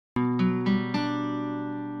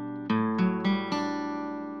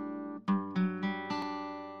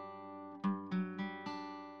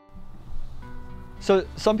So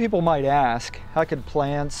some people might ask, how could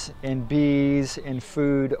plants and bees and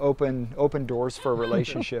food open doors for a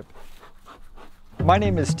relationship? My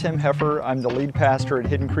name is Tim Heffer. I'm the lead pastor at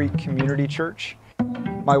Hidden Creek Community Church.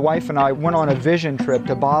 My wife and I went on a vision trip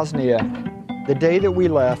to Bosnia. The day that we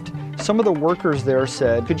left, some of the workers there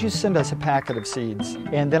said, could you send us a packet of seeds?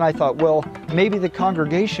 And then I thought, well, maybe the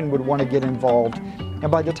congregation would want to get involved.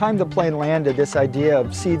 And by the time the plane landed, this idea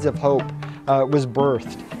of Seeds of Hope was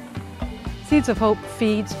birthed. Seeds of Hope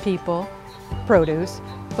feeds people, produce,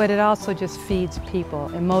 but it also just feeds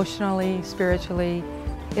people emotionally, spiritually.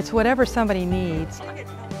 It's whatever somebody needs.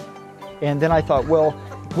 And then I thought, well,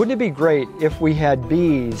 wouldn't it be great if we had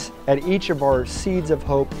bees at each of our Seeds of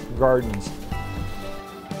Hope gardens?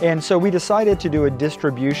 And so we decided to do a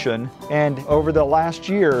distribution, and over the last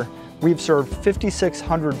year, we've served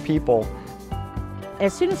 5,600 people.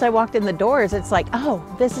 As soon as I walked in the doors, it's like, oh,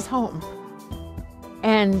 this is home.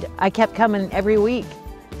 And I kept coming every week.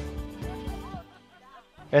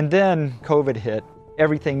 And then COVID hit.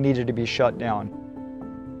 Everything needed to be shut down.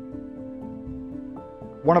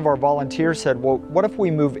 One of our volunteers said, well, what if we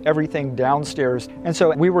move everything downstairs? And so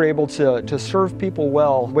we were able to serve people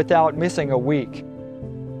well without missing a week.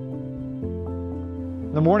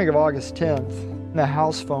 The morning of August 10th, the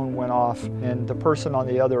house phone went off, and the person on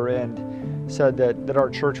the other end said that our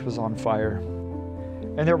church was on fire.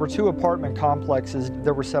 And there were 2 apartment complexes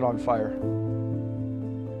that were set on fire.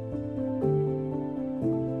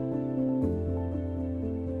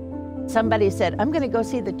 Somebody said, I'm going to go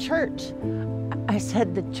see the church. I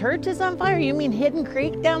said, the church is on fire? You mean Hidden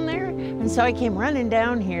Creek down there? And so I came running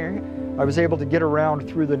down here. I was able to get around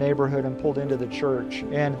through the neighborhood and pulled into the church,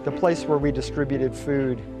 and the place where we distributed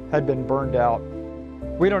food had been burned out.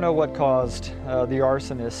 We don't know what caused the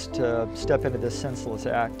arsonist to step into this senseless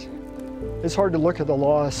act. It's hard to look at the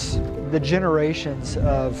loss, the generations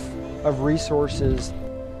of resources.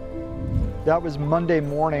 That was Monday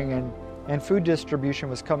morning, and food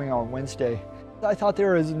distribution was coming on Wednesday. I thought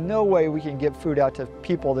there is no way we can get food out to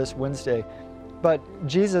people this Wednesday. But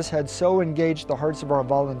Jesus had so engaged the hearts of our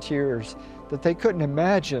volunteers that they couldn't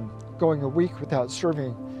imagine going a week without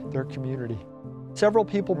serving their community. Several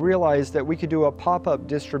people realized that we could do a pop-up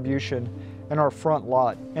distribution in our front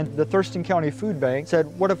lot. And the Thurston County Food Bank said,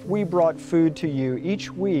 what if we brought food to you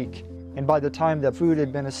each week? And by the time the food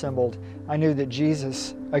had been assembled, I knew that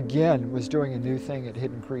Jesus, again, was doing a new thing at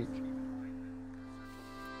Hidden Creek.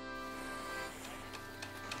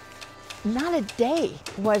 Not a day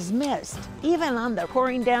was missed. Even on the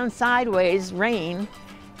pouring down sideways rain,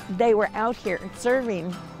 they were out here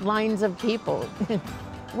serving lines of people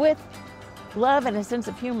with love and a sense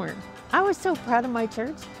of humor. I was so proud of my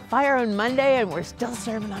church. Fire on Monday and we're still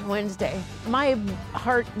serving on Wednesday. My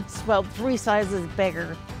heart swelled 3 sizes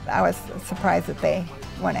bigger. I was surprised that they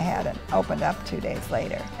went ahead and opened up 2 days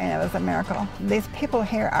later, and it was a miracle. These people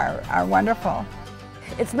here are wonderful.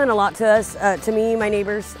 It's meant a lot to us, to me, my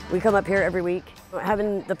neighbors. We come up here every week.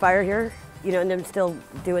 Having the fire here, you know, and them still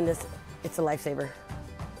doing this, it's a lifesaver,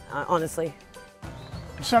 honestly.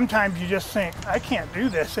 Sometimes you just think, I can't do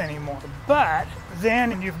this anymore. But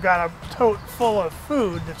then you've got a tote full of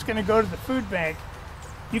food that's going to go to the food bank.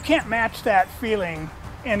 You can't match that feeling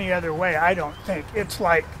any other way, I don't think. It's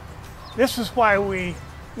like, this is why we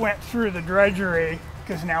went through the drudgery,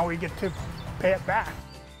 because now we get to pay it back.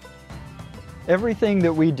 Everything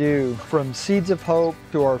that we do, from Seeds of Hope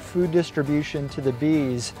to our food distribution to the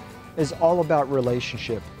bees, is all about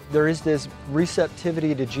relationship. There is this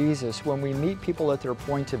receptivity to Jesus when we meet people at their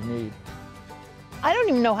point of need. I don't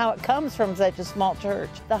even know how it comes from such a small church.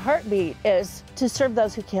 The heartbeat is to serve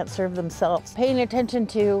those who can't serve themselves, paying attention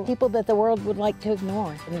to people that the world would like to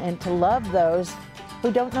ignore, and to love those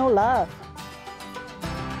who don't know love.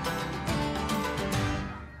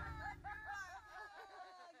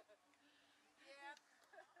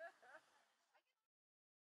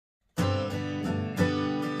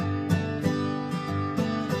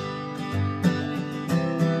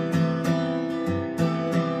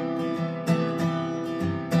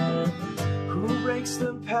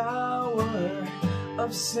 The power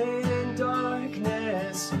of sin and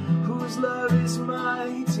darkness, whose love is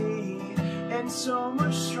mighty and so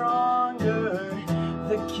much stronger,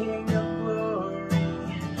 the King of glory,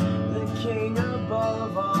 the King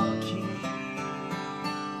above all kings,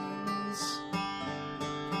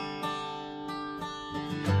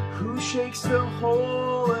 who shakes the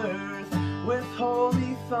whole earth with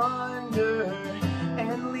holy thunder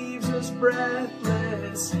and leaves us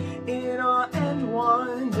breathless in awe and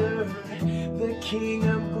wonder, the King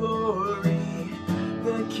of glory,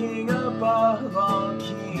 the King above all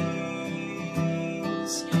kings.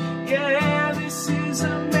 Yeah, this is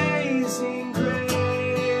amazing grace.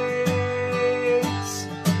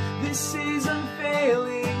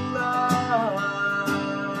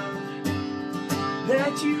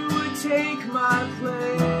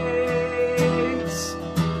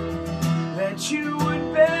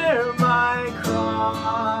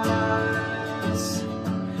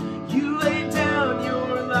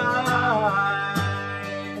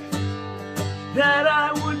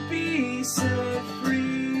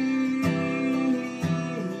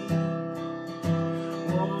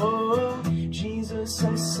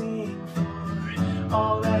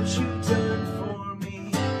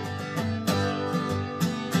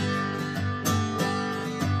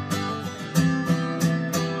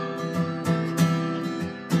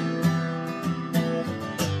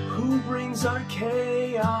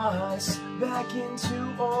 back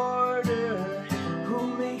into order,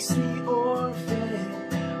 who makes the orphan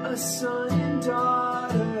a son and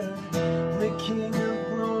daughter, the King of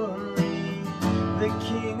glory, the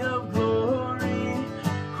King of glory,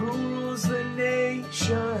 who rules the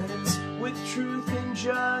nations with truth and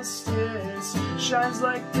justice, shines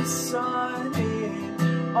like the sun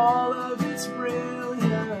in all of its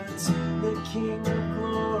brilliance, the King of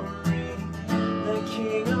glory, the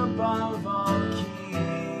King above all kings.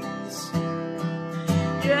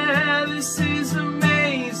 Yeah, this is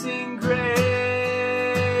amazing grace.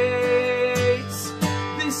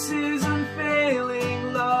 This is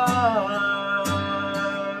unfailing love,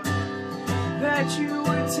 that you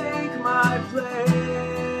would take my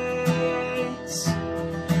place,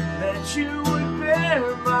 that you would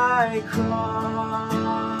bear my cross.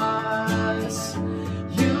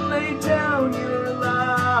 You laid down your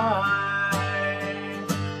life,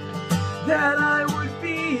 that I would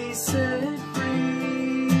be set free.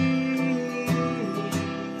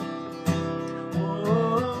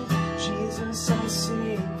 Oh, Jesus, I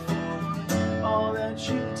sing for all that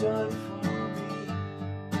you've done for me.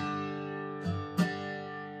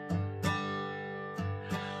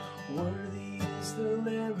 Worthy is the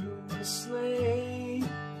Lamb who was slain.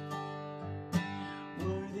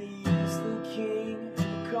 Worthy is the King who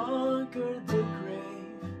conquered the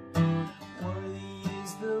grave. Worthy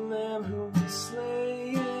is the Lamb who was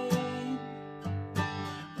slain.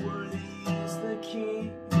 Worthy is the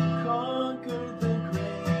King who conquered the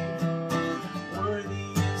grave. Worthy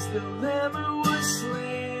is the Lamb who was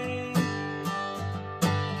slain.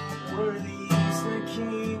 Worthy is the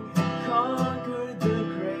King who conquered the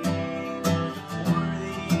grave.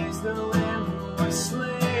 Worthy is the Lamb who was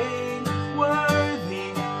slain. Worthy,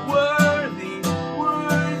 worthy,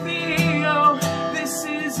 worthy. Oh, this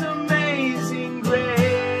is amazing grace.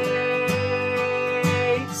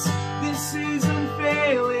 This is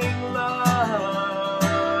unfailing love,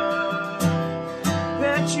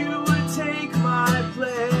 that you would take my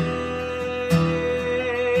place,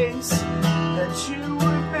 that you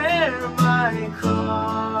would bear my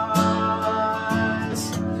cross.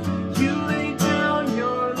 You laid down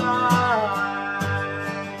your life,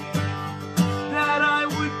 that I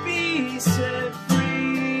would be set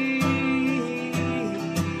free.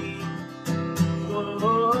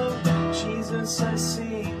 Oh, Jesus, I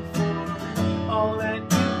sing for all that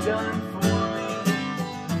you've done for me.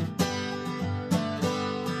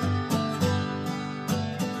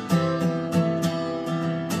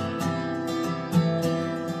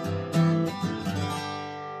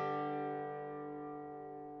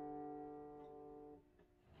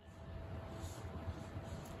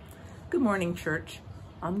 Good morning, church.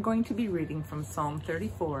 I'm going to be reading from Psalm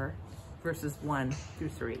 34, verses 1 through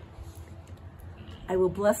 3. I will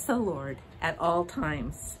bless the Lord at all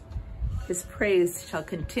times. His praise shall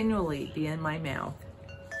continually be in my mouth.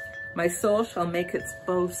 My soul shall make its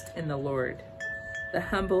boast in the Lord. The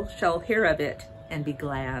humble shall hear of it and be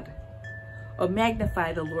glad. O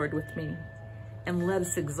magnify the Lord with me, and let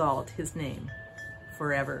us exalt his name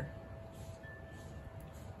forever.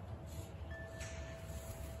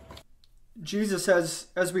 Jesus,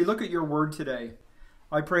 as we look at your word today,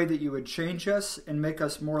 I pray that you would change us and make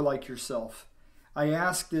us more like yourself. I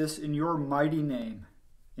ask this in your mighty name.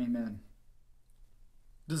 Amen.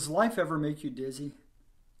 Does life ever make you dizzy?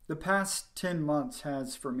 The past 10 months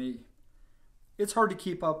has for me. It's hard to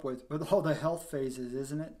keep up with all the health phases,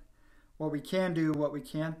 isn't it? What we can do, what we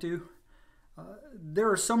can't do. There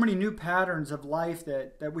are so many new patterns of life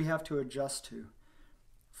that we have to adjust to.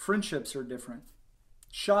 Friendships are different.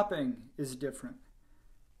 Shopping is different.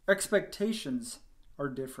 Expectations are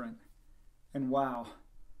different. And wow,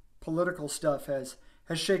 political stuff has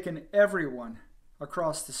shaken everyone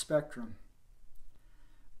across the spectrum.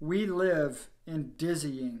 We live in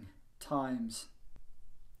dizzying times.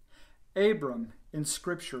 Abram, in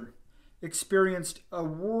Scripture, experienced a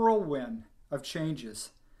whirlwind of changes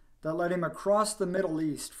that led him across the Middle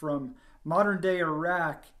East from modern-day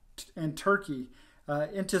Iraq and Turkey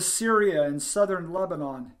into Syria and southern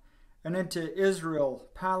Lebanon, and into Israel,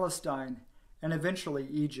 Palestine, and eventually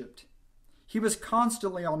Egypt. He was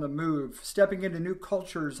constantly on the move, stepping into new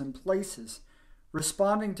cultures and places,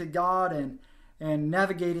 responding to God and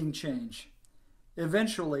navigating change.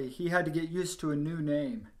 Eventually, he had to get used to a new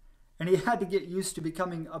name, and he had to get used to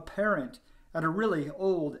becoming a parent at a really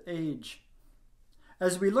old age.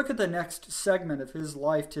 As we look at the next segment of his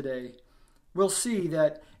life today, we'll see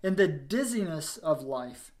that in the dizziness of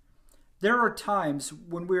life, there are times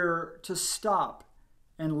when we're to stop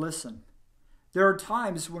and listen. There are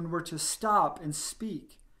times when we're to stop and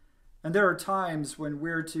speak. And there are times when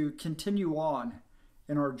we're to continue on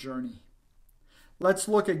in our journey. let's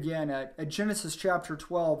look again at Genesis chapter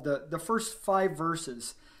 12, the first 5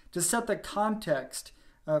 verses, to set the context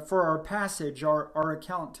for our passage, our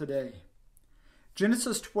account today.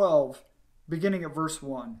 Genesis 12, beginning at verse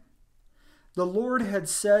 1. The Lord had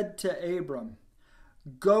said to Abram,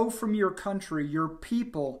 "Go from your country, your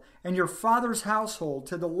people, and your father's household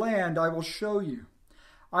to the land I will show you.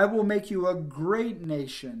 I will make you a great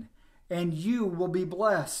nation, and you will be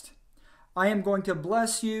blessed. I am going to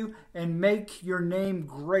bless you and make your name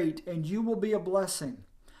great, and you will be a blessing.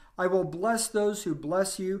 I will bless those who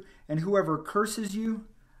bless you, and whoever curses you,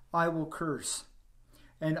 I will curse.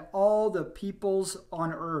 And all the peoples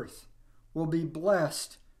on earth will be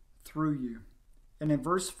blessed through you." And in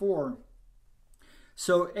verse 4,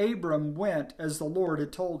 so Abram went as the Lord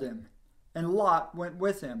had told him, and Lot went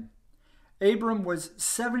with him. Abram was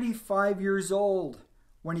 75 years old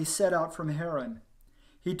when he set out from Haran.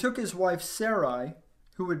 He took his wife Sarai,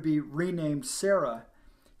 who would be renamed Sarah,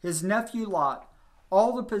 his nephew Lot,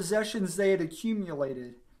 all the possessions they had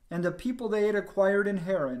accumulated, and the people they had acquired in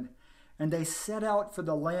Haran, and they set out for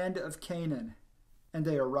the land of Canaan, and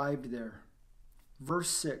they arrived there.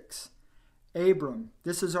 Verse 6, Abram,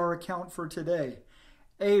 this is our account for today,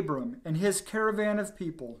 Abram and his caravan of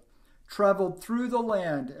people traveled through the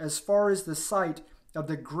land as far as the site of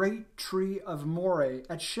the great tree of Moreh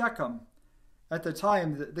at Shechem. At the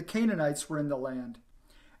time, the Canaanites were in the land.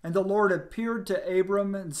 And the Lord appeared to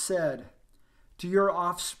Abram and said, "To your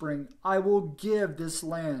offspring I will give this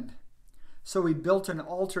land." So he built an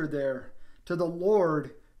altar there to the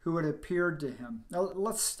Lord who had appeared to him. Now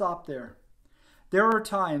let's stop there. There are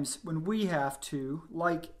times when we have to,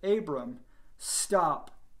 like Abram,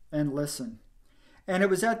 stop and listen. And it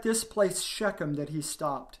was at this place, Shechem, that he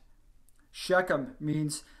stopped. Shechem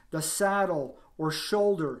means the saddle or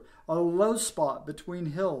shoulder, a low spot between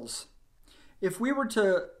hills. If we were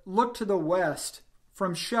to look to the west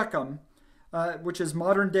from Shechem, which is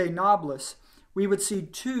modern-day Nablus, we would see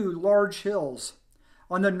 2 large hills.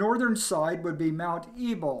 On the northern side would be Mount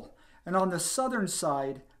Ebal, and on the southern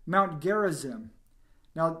side, Mount Gerizim.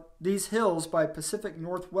 Now, these hills, by Pacific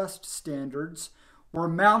Northwest standards, were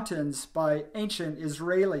mountains by ancient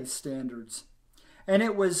Israeli standards. And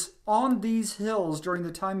it was on these hills during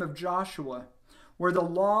the time of Joshua where the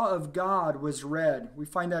law of God was read. We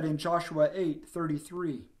find that in Joshua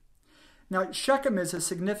 8:33. Now, Shechem is a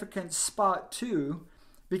significant spot too,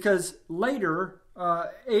 because later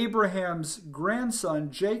Abraham's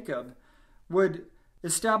grandson Jacob would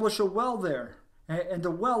establish a well there, and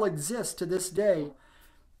the well exists to this day.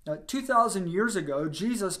 2,000 years ago,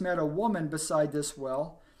 Jesus met a woman beside this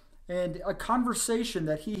well, and a conversation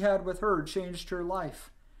that he had with her changed her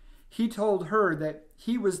life. He told her that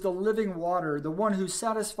he was the living water, the one who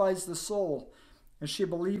satisfies the soul, and she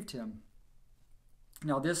believed him.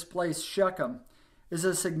 Now, this place, Shechem, is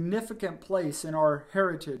a significant place in our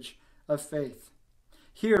heritage of faith.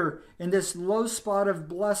 Here, in this low spot of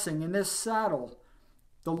blessing, in this saddle,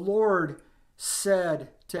 the Lord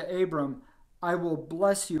said to Abram, "I will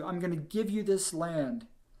bless you. I'm going to give you this land."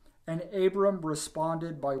 And Abram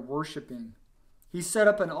responded by worshiping. He set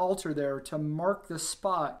up an altar there to mark the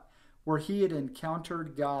spot where he had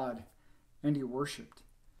encountered God, and he worshiped.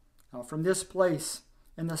 Now, from this place,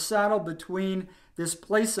 in the saddle between this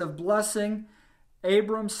place of blessing,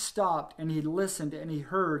 Abram stopped and he listened and he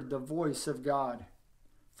heard the voice of God.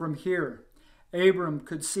 From here, Abram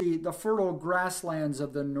could see the fertile grasslands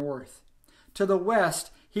of the north. To the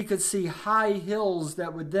west, he could see high hills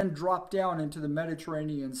that would then drop down into the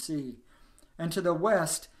Mediterranean Sea. And to the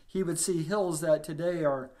west, he would see hills that today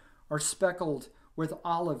are speckled with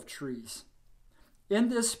olive trees. In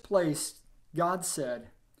this place, God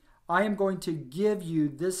said, "I am going to give you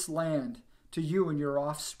this land to you and your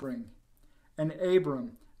offspring." And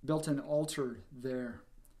Abram built an altar there.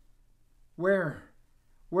 Where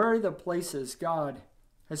are the places God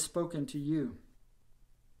has spoken to you?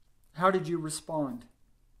 How did you respond?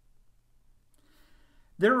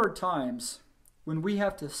 There are times when we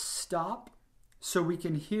have to stop so we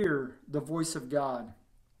can hear the voice of God,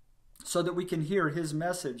 so that we can hear his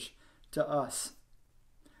message to us.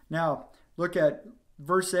 Now, look at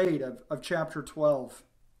verse 8 of chapter 12.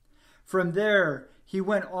 From there, he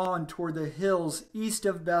went on toward the hills east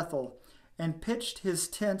of Bethel and pitched his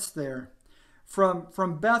tents there.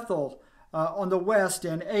 From Bethel on the west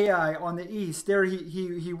and Ai on the east, there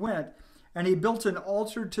he went, and he built an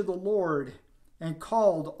altar to the Lord and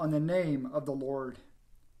called on the name of the Lord.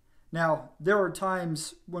 Now, there are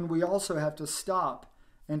times when we also have to stop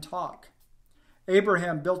and talk.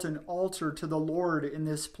 Abraham built an altar to the Lord in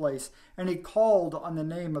this place, and he called on the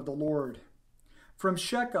name of the Lord. From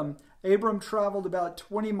Shechem, Abram traveled about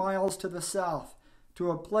 20 miles to the south to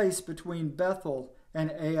a place between Bethel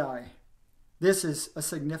and Ai. This is a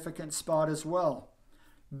significant spot as well.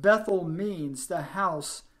 Bethel means the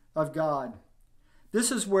house of God.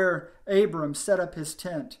 This is where Abram set up his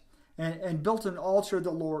tent and built an altar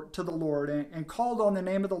to the Lord and called on the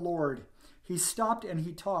name of the Lord. He stopped and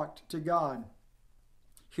he talked to God.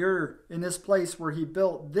 Here in this place where he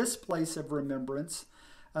built this place of remembrance,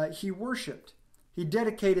 he worshiped. He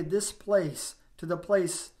dedicated this place to the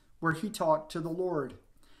place where he talked to the Lord.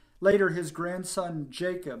 Later, his grandson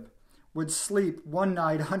Jacob would sleep one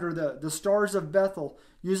night under the stars of Bethel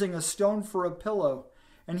using a stone for a pillow,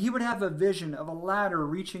 and he would have a vision of a ladder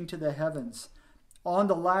reaching to the heavens. On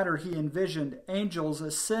the ladder, he envisioned angels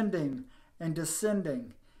ascending and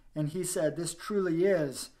descending, and he said, "This truly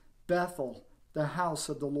is Bethel, the house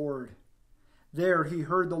of the Lord." There he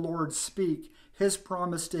heard the Lord speak his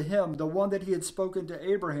promise to him, the one that he had spoken to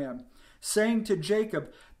Abraham, saying to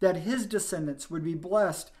Jacob that his descendants would be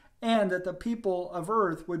blessed and that the people of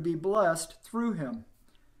earth would be blessed through him.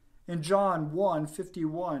 In John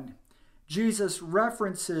 1:51, Jesus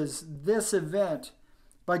references this event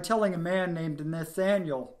by telling a man named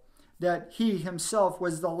Nathanael that he himself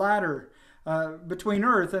was the ladder between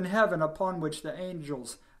earth and heaven upon which the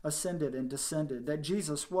angels ascended and descended, that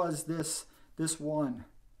Jesus was this one.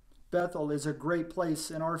 Bethel is a great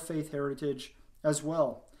place in our faith heritage as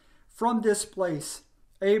well. From this place,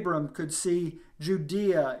 Abram could see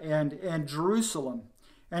Judea and Jerusalem,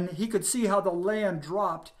 and he could see how the land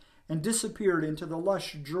dropped and disappeared into the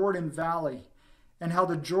lush Jordan Valley, and how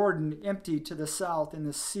the Jordan emptied to the south in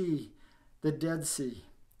the sea, the Dead Sea.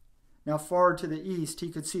 Now far to the east,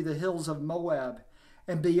 he could see the hills of Moab,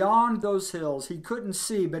 and beyond those hills he couldn't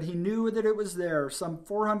see, but he knew that it was there, some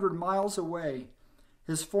 400 miles away,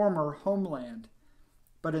 his former homeland.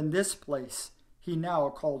 But in this place he now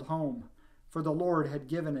called home, for the Lord had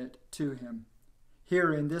given it to him.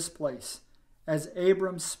 Here in this place, as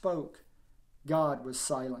Abram spoke, God was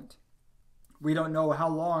silent. We don't know how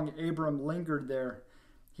long Abram lingered there.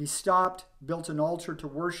 He stopped, built an altar to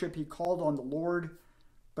worship, he called on the Lord,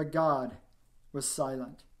 but God was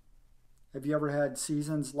silent. Have you ever had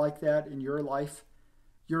seasons like that in your life?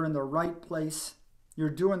 You're in the right place, you're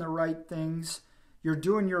doing the right things, you're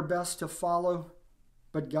doing your best to follow,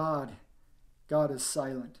 but God is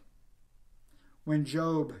silent. When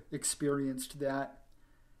Job experienced that,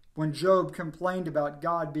 when Job complained about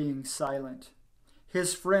God being silent,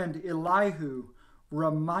 his friend Elihu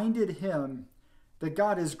reminded him that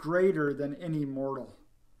God is greater than any mortal.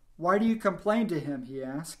 "Why do you complain to him?" he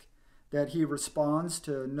asked. That he responds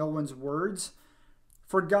to no one's words.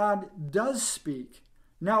 "For God does speak,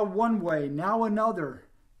 now one way, now another,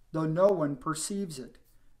 though no one perceives it."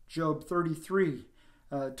 Job 33,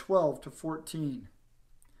 12-14.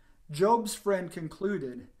 Job's friend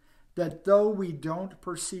concluded that though we don't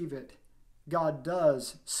perceive it, God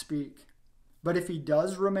does speak. But if he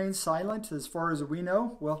does remain silent, as far as we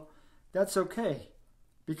know, well, that's okay,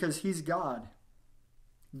 because he's God.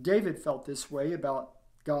 David felt this way about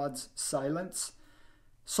God's silence.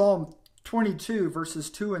 Psalm 22, verses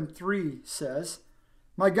 2 and 3 says,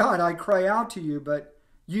 "My God, I cry out to you, but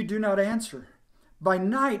you do not answer. By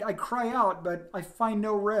night I cry out, but I find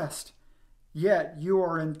no rest. Yet you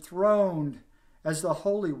are enthroned as the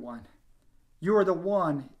Holy One. You are the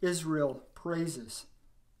one Israel praises."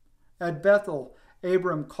 At Bethel,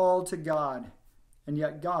 Abram called to God, and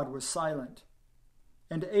yet God was silent.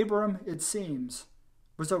 And Abram, it seems,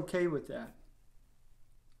 was okay with that.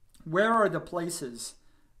 Where are the places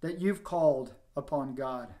that you've called upon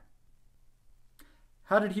God?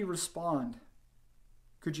 How did he respond?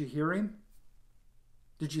 Could you hear him?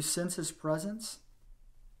 Did you sense his presence?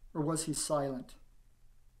 Or was he silent?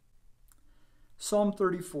 Psalm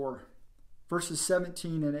 34, verses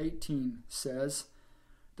 17 and 18 says,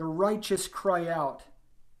 "The righteous cry out,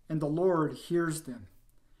 and the Lord hears them.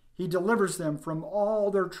 He delivers them from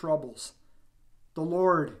all their troubles. The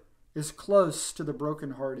Lord is close to the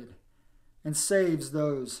brokenhearted and saves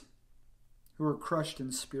those who are crushed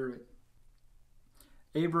in spirit."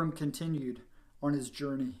 Abram continued on his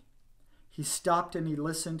journey. He stopped and he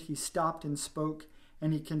listened, he stopped and spoke,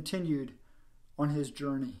 and he continued on his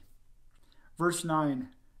journey. Verse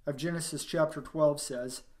 9 of Genesis chapter 12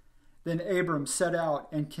 says, "Then Abram set out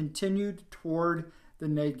and continued toward the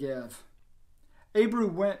Negev."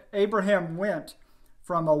 Abraham went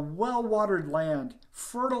from a well-watered land,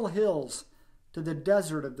 fertile hills, to the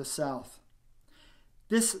desert of the south.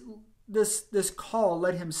 This call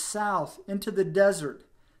led him south into the desert,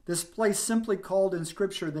 this place simply called in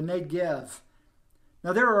Scripture the Negev.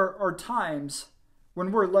 Now there are times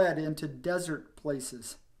when we're led into desert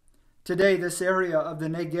places. Today, this area of the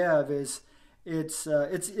Negev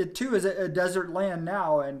It too is a desert land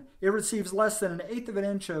now, and it receives less than an eighth of an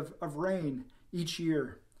inch of rain each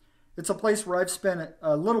year. It's a place where I've spent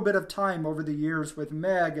a little bit of time over the years with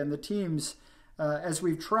Meg and the teams as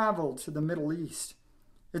we've traveled to the Middle East.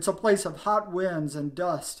 It's a place of hot winds and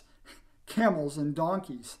dust, camels and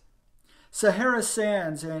donkeys. Sahara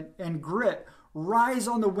sands and grit rise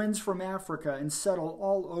on the winds from Africa and settle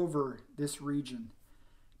all over this region.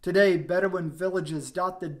 Today, Bedouin villages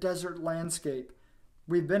dot the desert landscape.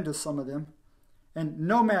 We've been to some of them. And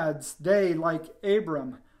nomads, they, like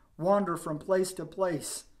Abram, wander from place to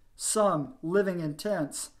place, some living in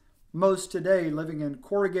tents, most today living in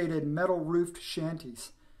corrugated metal-roofed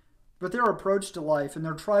shanties. But their approach to life and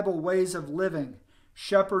their tribal ways of living,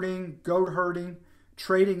 shepherding, goat herding,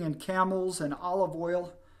 trading in camels and olive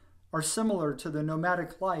oil, are similar to the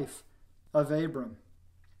nomadic life of Abram.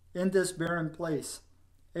 In this barren place,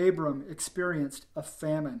 Abram experienced a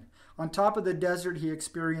famine. On top of the desert, he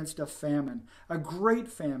experienced a famine, a great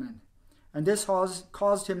famine. And this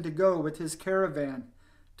caused him to go with his caravan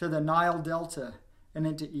to the Nile Delta and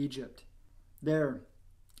into Egypt. There,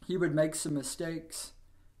 he would make some mistakes.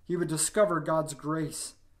 He would discover God's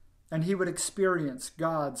grace, and he would experience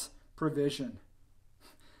God's provision.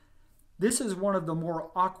 This is one of the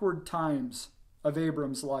more awkward times of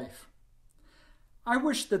Abram's life. I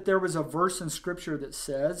wish that there was a verse in Scripture that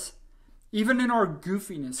says, even in our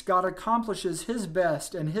goofiness, God accomplishes his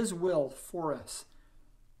best and his will for us.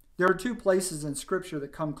 There are two places in Scripture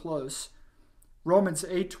that come close. Romans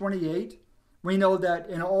 8:28, we know that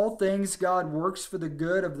in all things God works for the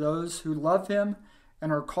good of those who love him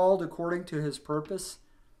and are called according to his purpose.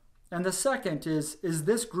 And the second is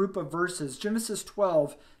this group of verses, Genesis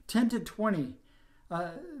 12:10-20.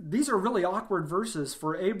 These are really awkward verses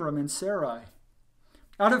for Abram and Sarai.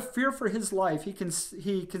 Out of fear for his life, he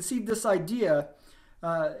conceived this idea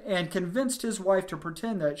and convinced his wife to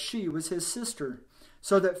pretend that she was his sister,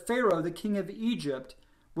 so that Pharaoh, the king of Egypt,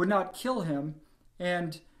 would not kill him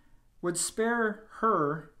and would spare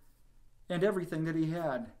her and everything that he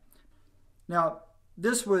had. Now,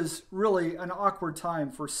 this was really an awkward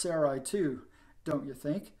time for Sarai too, don't you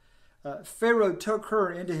think? Pharaoh took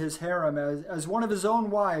her into his harem as one of his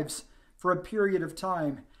own wives for a period of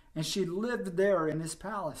time, and she lived there in his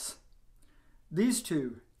palace. These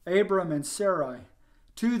two, Abram and Sarai,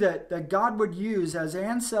 two that God would use as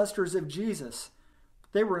ancestors of Jesus,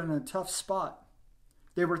 they were in a tough spot.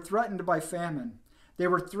 They were threatened by famine. They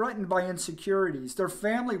were threatened by insecurities. Their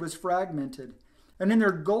family was fragmented. And in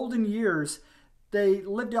their golden years, they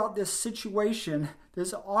lived out this situation,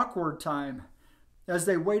 this awkward time, as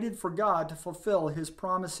they waited for God to fulfill his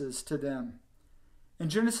promises to them. In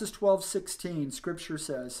Genesis 12:16, Scripture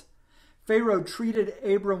says, Pharaoh treated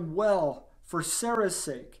Abram well for Sarah's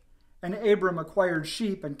sake, and Abram acquired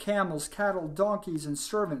sheep and camels, cattle, donkeys, and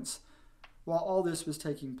servants while all this was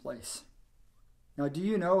taking place. Now, do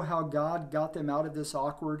you know how God got them out of this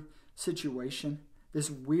awkward situation, this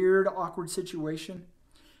weird, awkward situation?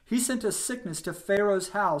 He sent a sickness to Pharaoh's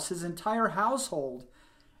house, his entire household.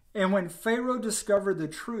 And when Pharaoh discovered the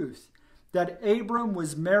truth that Abram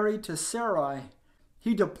was married to Sarai,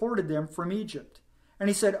 he deported them from Egypt. And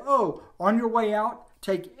he said, on your way out,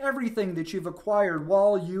 take everything that you've acquired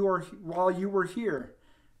while you were here.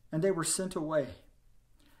 And they were sent away.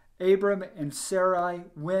 Abram and Sarai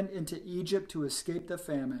went into Egypt to escape the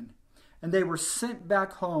famine. And they were sent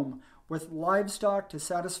back home with livestock to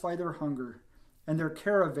satisfy their hunger. And their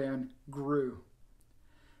caravan grew.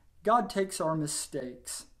 God takes our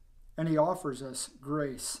mistakes and he offers us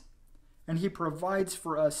grace. And he provides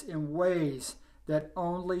for us in ways that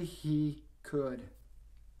only he could.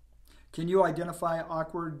 Can you identify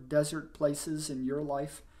awkward desert places in your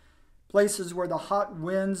life? Places where the hot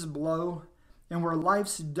winds blow and where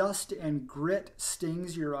life's dust and grit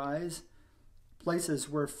stings your eyes? Places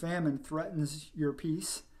where famine threatens your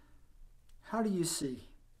peace? How do you see?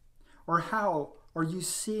 Or how are you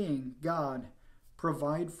seeing God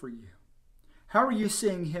provide for you? How are you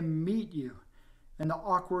seeing him meet you in the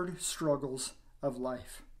awkward struggles of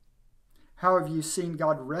life? How have you seen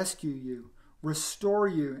God rescue you, restore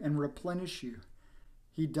you, and replenish you?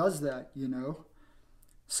 He does that, you know.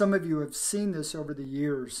 Some of you have seen this over the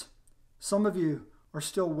years. Some of you are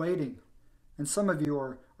still waiting, and some of you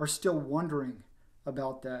are still wondering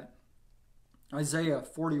about that. Isaiah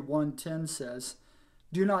 41:10 says,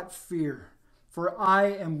 "Do not fear, for I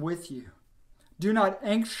am with you. Do not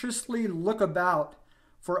anxiously look about,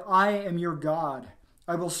 for I am your God.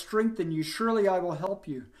 I will strengthen you. Surely I will help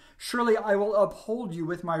you. Surely I will uphold you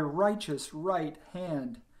with my righteous right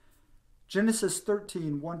hand." Genesis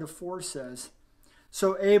 13:1-4 says,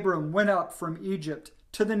 "So Abram went up from Egypt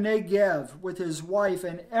to the Negev with his wife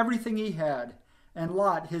and everything he had, and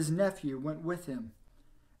Lot, his nephew, went with him.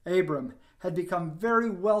 Abram had become very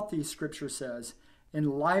wealthy, Scripture says,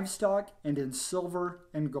 in livestock and in silver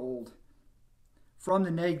and gold. From the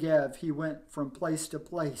Negev he went from place to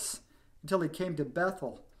place until he came to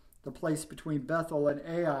Bethel, the place between Bethel and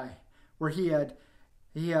Ai, where he had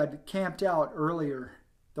camped out earlier,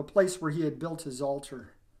 the place where he had built his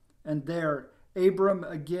altar. And there Abram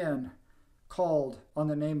again called on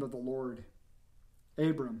the name of the Lord.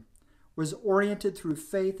 Abram was oriented through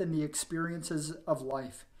faith in the experiences of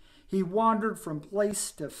life. He wandered from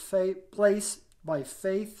place to place by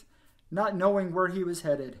faith, not knowing where he was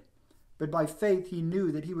headed. But by faith he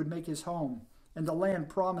knew that he would make his home in the land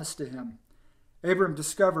promised to him. Abram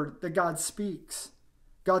discovered that God speaks.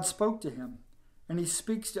 God spoke to him, and he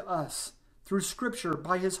speaks to us through Scripture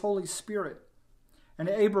by his Holy Spirit. And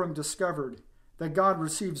Abram discovered that God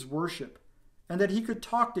receives worship and that he could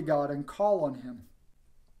talk to God and call on him.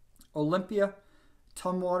 Olympia,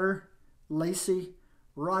 Tumwater, Lacey,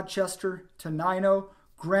 Rochester, Tenino,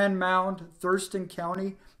 Grand Mound, Thurston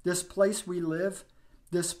County, this place we live,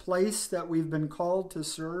 this place that we've been called to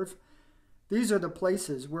serve, these are the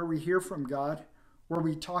places where we hear from God, where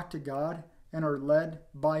we talk to God and are led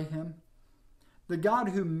by him. The God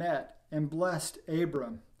who met and blessed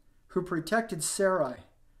Abram, who protected Sarai,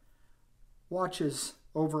 watches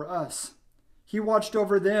over us. He watched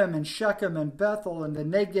over them in Shechem and Bethel and the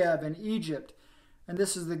Negev and Egypt. And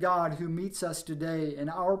this is the God who meets us today in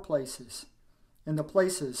our places, in the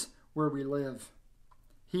places where we live.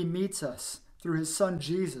 He meets us through his Son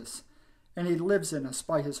Jesus, and he lives in us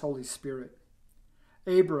by his Holy Spirit.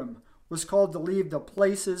 Abram was called to leave the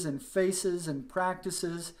places and faces and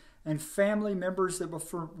practices and family members that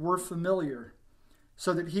were familiar,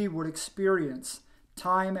 so that he would experience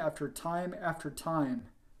time after time after time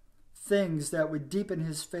things that would deepen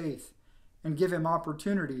his faith and give him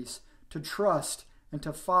opportunities to trust and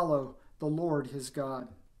to follow the Lord his God.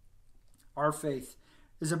 Our faith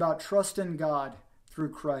is about trust in God through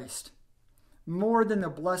Christ. More than the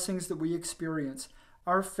blessings that we experience,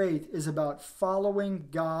 our faith is about following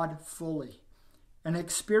God fully and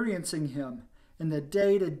experiencing him in the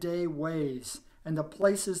day-to-day ways and the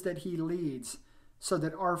places that he leads, so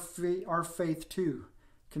that our faith too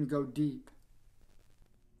can go deep.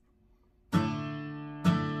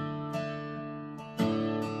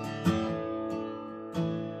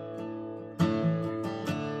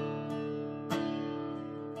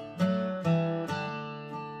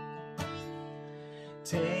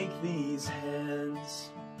 Take these hands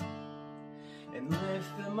and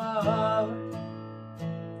lift them up,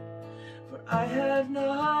 for I have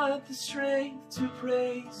not the strength to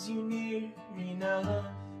praise you near enough.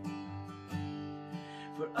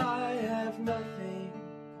 For I have nothing,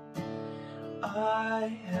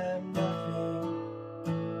 I have nothing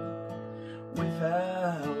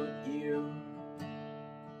without you.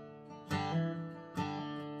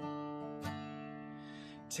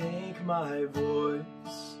 Take my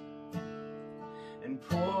voice and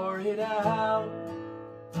pour it out.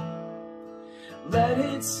 Let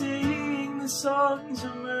it sing the songs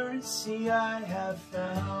of mercy I have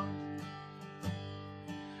found.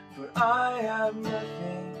 For I have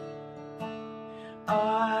nothing,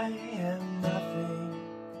 I have nothing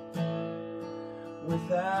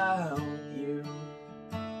without you.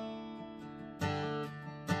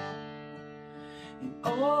 And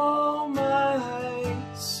all my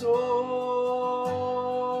soul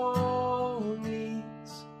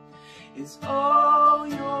needs is all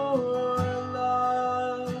your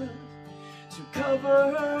love to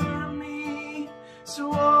cover me,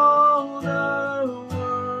 so all the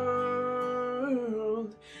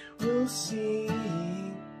world will see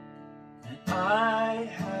that I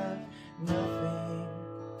have nothing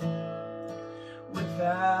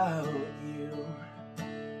without you.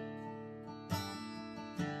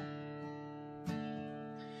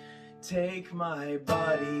 Take my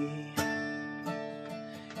body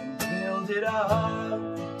and build it up.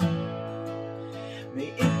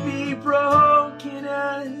 May it be broken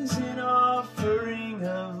as an offering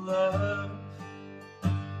of love.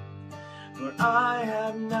 For I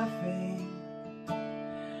have nothing,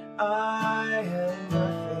 I have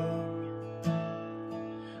nothing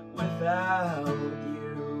without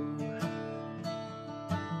you.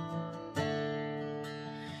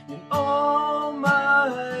 And all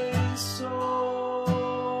my soul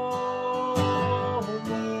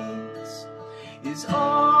needs is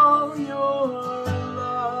all your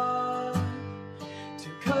love to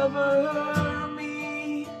cover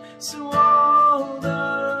me, so all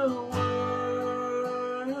the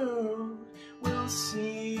world will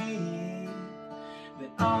see that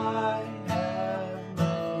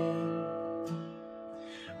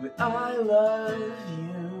but I love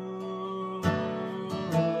you.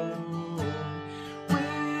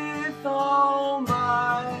 With all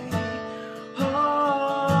my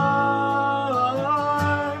heart,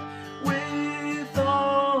 with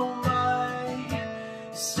all my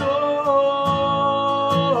soul,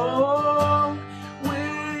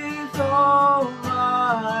 with all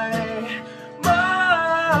my mind,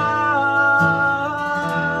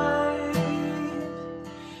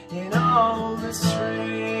 and all the strength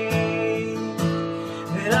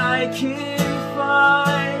that I can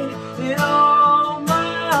find, and all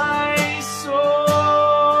my soul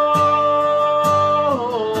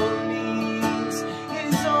needs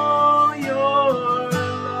is all your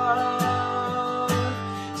love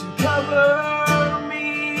to cover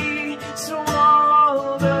me, so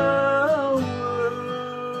all the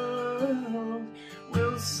world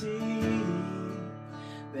will see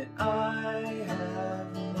that I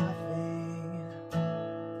have nothing.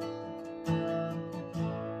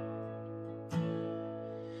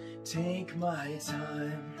 Take my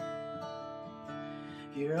time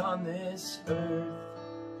here on this earth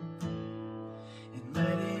and let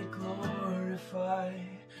it glorify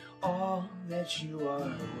all that you are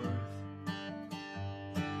worth.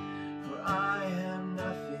 For I am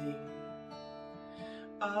nothing,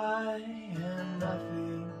 I am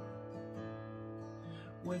nothing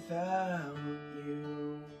without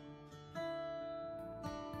you.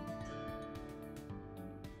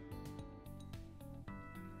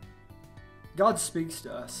 God speaks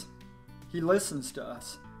to us. He listens to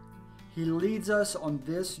us. He leads us on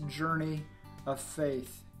this journey of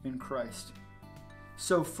faith in Christ.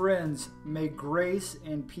 So friends, may grace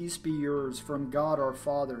and peace be yours from God our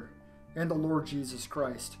Father and the Lord Jesus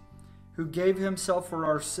Christ, who gave himself for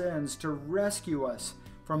our sins to rescue us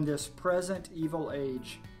from this present evil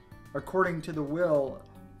age, according to the will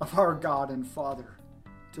of our God and Father,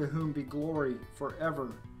 to whom be glory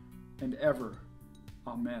forever and ever.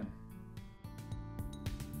 Amen.